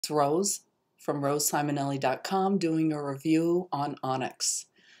It's Rose from rosesimonelli.com doing a review on Onyxx.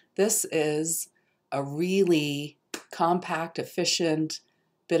 This is a really compact, efficient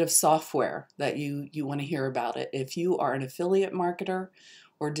bit of software that you want to hear about it. If you are an affiliate marketer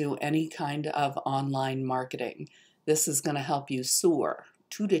or do any kind of online marketing, this is going to help you soar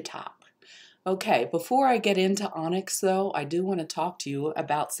to the top. Okay, before I get into Onyxx though, I do want to talk to you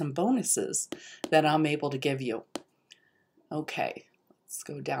about some bonuses that I'm able to give you. Okay, let's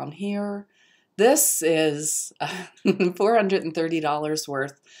go down here. This is $430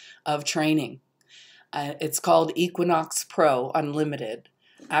 worth of training. It's called Equinox Pro Unlimited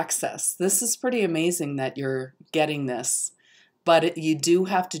Access. This is pretty amazing that you're getting this, but you do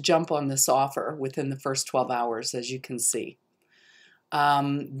have to jump on this offer within the first 12 hours, as you can see.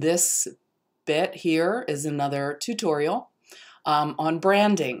 This bit here is another tutorial on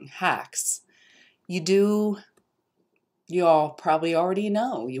branding hacks. You all probably already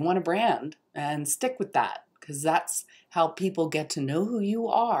know you want to brand and stick with that, because that's how people get to know who you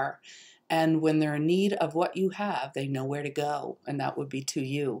are, and when they're in need of what you have, they know where to go, and that would be to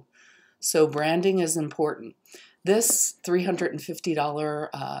you. So branding is important. This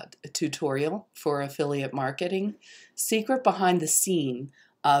 $350 tutorial for affiliate marketing, secret behind the scene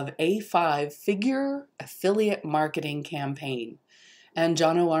of a 5-figure affiliate marketing campaign. And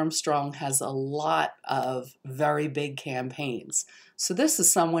John O. Armstrong has a lot of very big campaigns. So this is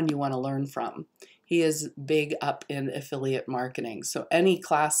someone you want to learn from. He is big up in affiliate marketing. So any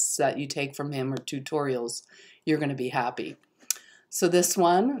class that you take from him or tutorials, you're going to be happy. So this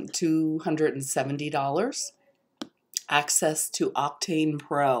one, $270. Access to Octane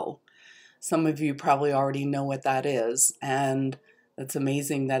Pro. Some of you probably already know what that is. And it's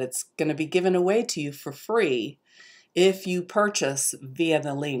amazing that it's going to be given away to you for free if you purchase via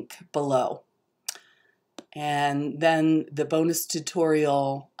the link below. And then the bonus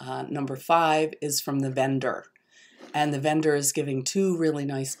tutorial number 5 is from the vendor. And the vendor is giving 2 really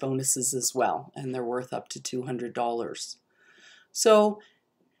nice bonuses as well, and they're worth up to $200. So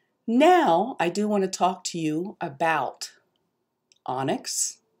now I do want to talk to you about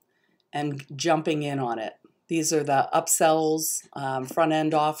Onyxx and jumping in on it. These are the upsells, front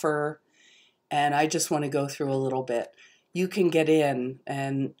end offer, and I just want to go through a little bit. You can get in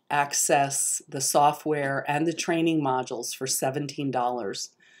and access the software and the training modules for $17.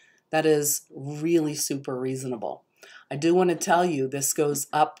 That is really super reasonable. I do want to tell you this goes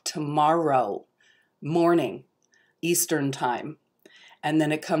up tomorrow morning, Eastern time, and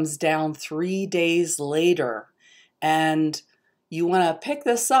then it comes down 3 days later. And you want to pick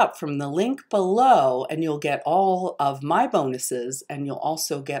this up from the link below, and you'll get all of my bonuses, and you'll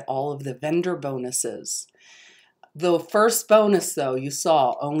also get all of the vendor bonuses. The first bonus, though, you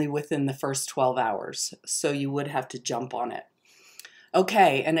saw only within the first 12 hours, so you would have to jump on it.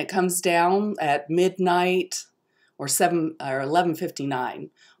 Okay, and it comes down at midnight or 11:59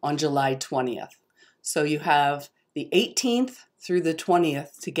 on July 20th. So you have the 18th through the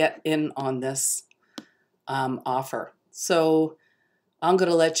 20th to get in on this offer. So I'm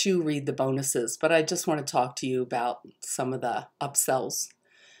going to let you read the bonuses, but I just want to talk to you about some of the upsells.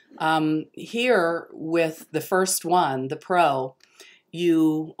 Here with the first one, the Pro,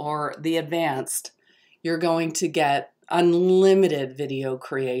 or the Advanced, you're going to get unlimited video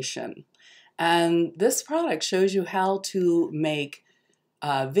creation. And this product shows you how to make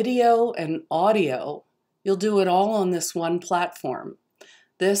video and audio. You'll do it all on this one platform.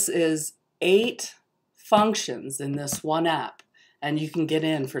 This is 8 functions in this one app, and you can get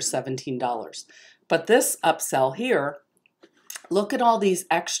in for $17. But this upsell here, look at all these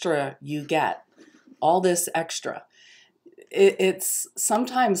extra you get, all this extra. It's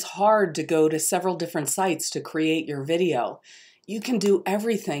sometimes hard to go to several different sites to create your video. You can do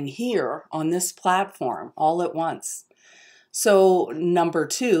everything here on this platform all at once. So number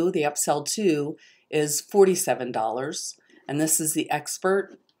 2, the upsell 2, is $47, and this is the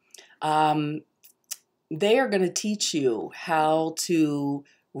Expert. They are going to teach you how to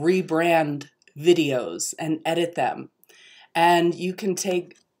rebrand videos and edit them. And you can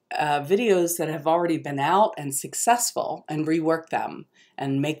take videos that have already been out and successful and rework them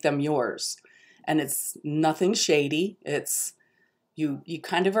and make them yours. And it's nothing shady. It's you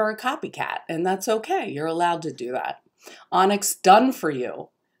kind of are a copycat, and that's okay. You're allowed to do that. Onyxx, done for you.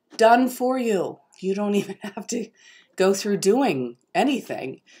 Done for you. You don't even have to go through doing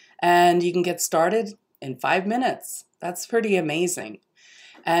anything. And you can get started in 5 minutes. That's pretty amazing.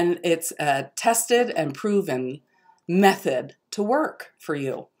 And it's a tested and proven method to work for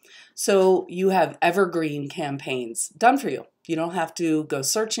you. So you have evergreen campaigns done for you. You don't have to go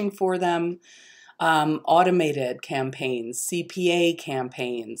searching for them. automated campaigns, CPA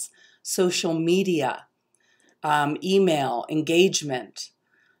campaigns, social media, email, engagement,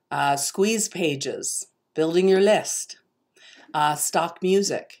 squeeze pages, building your list, stock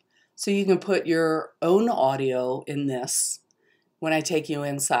music. So you can put your own audio in this. When I take you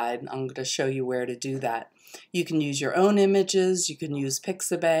inside, I'm going to show you where to do that. You can use your own images. You can use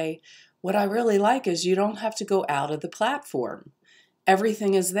Pixabay. What I really like is you don't have to go out of the platform.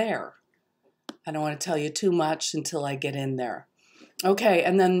 Everything is there. I don't want to tell you too much until I get in there. Okay,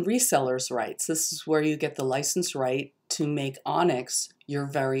 and then resellers' rights. This is where you get the license right to make Onyxx your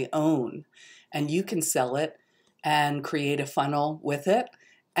very own. And you can sell it and create a funnel with it,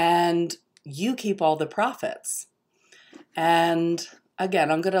 and you keep all the profits. And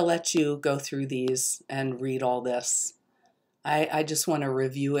again, I'm going to let you go through these and read all this. I just want to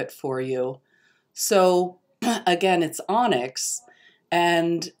review it for you. So again, it's Onyxx.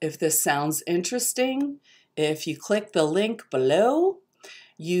 And if this sounds interesting, if you click the link below,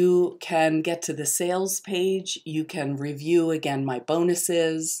 you can get to the sales page. You can review again my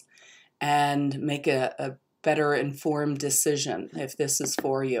bonuses and make a better informed decision if this is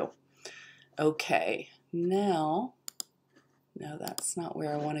for you. Okay, now, no, that's not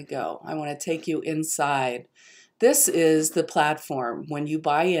where I want to go. I want to take you inside. This is the platform. When you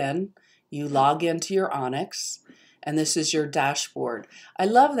buy in, you log into your Onyxx, and this is your dashboard. I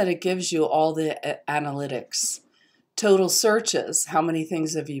love that it gives you all the analytics. Total searches, how many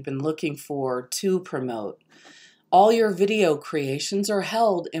things have you been looking for to promote? All your video creations are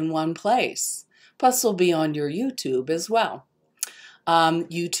held in one place. Plus, they'll be on your YouTube as well.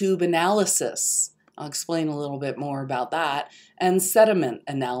 YouTube analysis. I'll explain a little bit more about that. And sentiment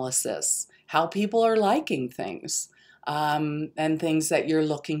analysis. How people are liking things. And things that you're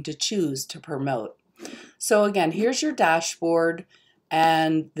looking to choose to promote. So again, here's your dashboard.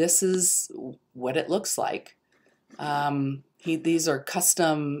 And this is what it looks like. These are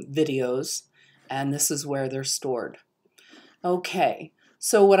custom videos. And this is where they're stored. Okay.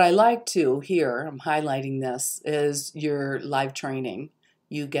 So what I like to here, I'm highlighting this, is your live training.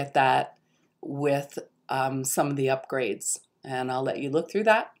 You get that with some of the upgrades, and I'll let you look through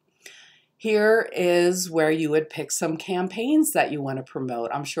that. Here is where you would pick some campaigns that you want to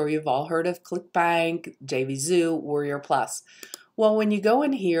promote. I'm sure you've all heard of ClickBank, JVZoo, Warrior Plus. Well, when you go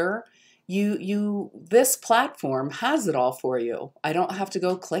in here, this platform has it all for you. I don't have to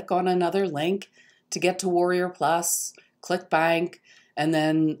go click on another link to get to Warrior Plus, ClickBank, and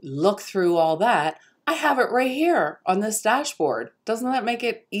then look through all that. I have it right here on this dashboard. Doesn't that make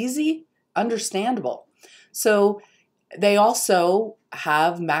it easy? Understandable. So they also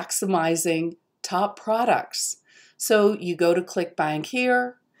have maximizing top products. So you go to ClickBank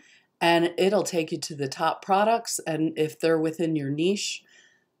here, and it'll take you to the top products. And if they're within your niche,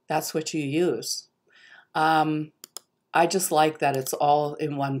 that's what you use. I just like that it's all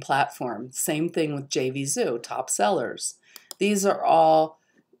in one platform. Same thing with JVZoo, top sellers. These are all,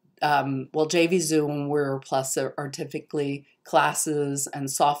 well, JVZoo and Warrior Plus are typically classes and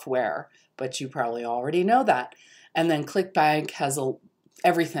software, but you probably already know that. And then ClickBank has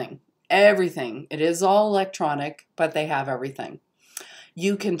everything. It is all electronic, but they have everything.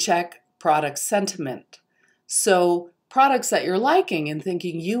 You can check product sentiment. So products that you're liking and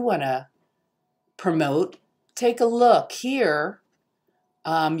thinking you want to promote, take a look here.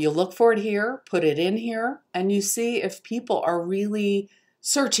 You look for it here, put it in here, and you see if people are really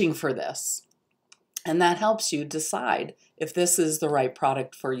searching for this. And that helps you decide if this is the right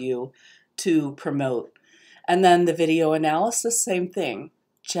product for you to promote. And then the video analysis, same thing,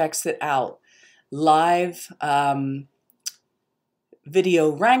 checks it out. Live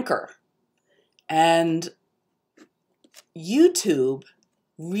video ranker. And YouTube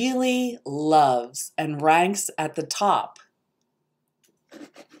really loves and ranks at the top.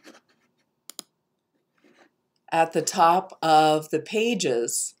 At the top of the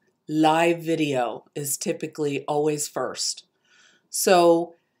pages, live video is typically always first.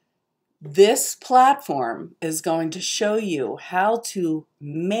 So this platform is going to show you how to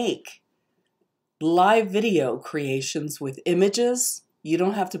make live video creations with images. You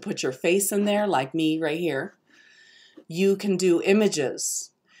don't have to put your face in there like me right here. You can do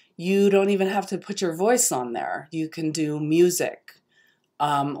images. You don't even have to put your voice on there. You can do music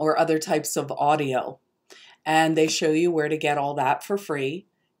or other types of audio. And they show you where to get all that for free.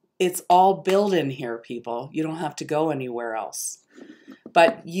 It's all built in here, people. You don't have to go anywhere else.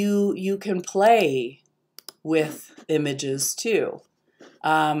 But you can play with images too.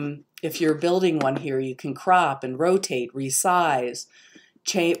 If you're building one here, you can crop and rotate, resize,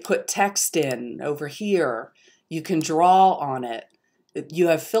 put text in over here. You can draw on it. You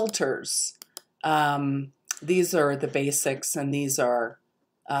have filters. These are the basics, and these are,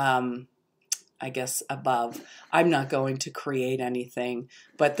 I guess, above. I'm not going to create anything,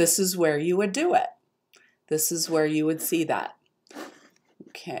 but this is where you would do it. This is where you would see that.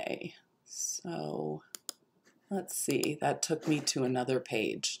 Okay, so let's see. That took me to another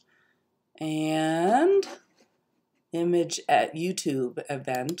page. And image at YouTube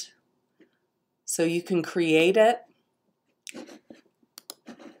event. So you can create it.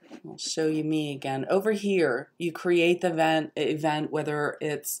 I'll show you me again. Over here, you create the event, whether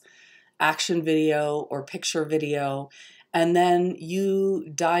it's action video or picture video, and then you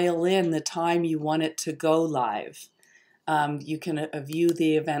dial in the time you want it to go live. You can view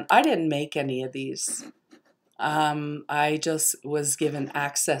the event. I didn't make any of these. I just was given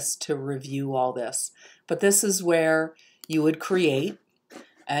access to review all this. But this is where you would create,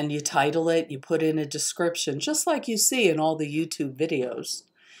 and you title it, you put in a description, just like you see in all the YouTube videos.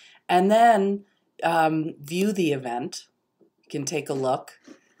 And then view the event. You can take a look.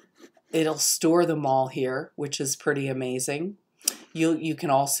 It'll store them all here, which is pretty amazing. You can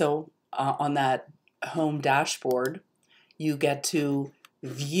also, on that home dashboard, you get to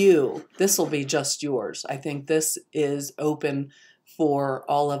view. This will be just yours. I think this is open for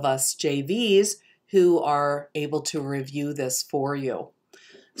all of us JVs who are able to review this for you.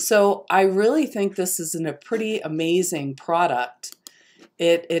 So I really think this is a pretty amazing product.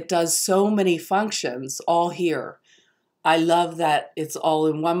 It does so many functions all here. I love that it's all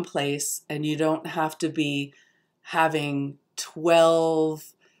in one place, and you don't have to be having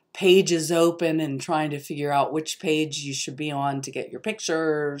 12 pages open and trying to figure out which page you should be on to get your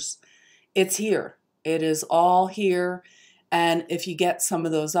pictures. It's here. It is all here. And if you get some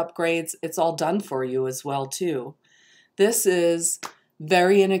of those upgrades, it's all done for you as well too. This is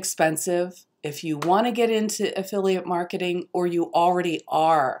very inexpensive. If you want to get into affiliate marketing, or you already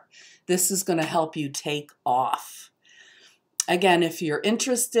are, this is going to help you take off. Again, if you're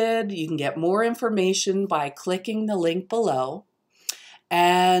interested, you can get more information by clicking the link below.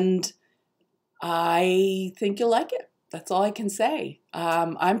 And I think you'll like it. That's all I can say.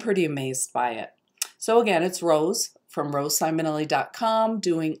 I'm pretty amazed by it. So again, it's Rose from rosesimonelli.com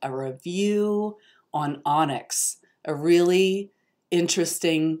doing a review on Onyxx, a really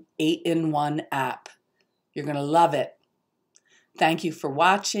interesting 8-in-1 app. You're going to love it. Thank you for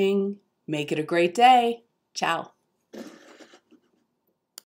watching. Make it a great day. Ciao.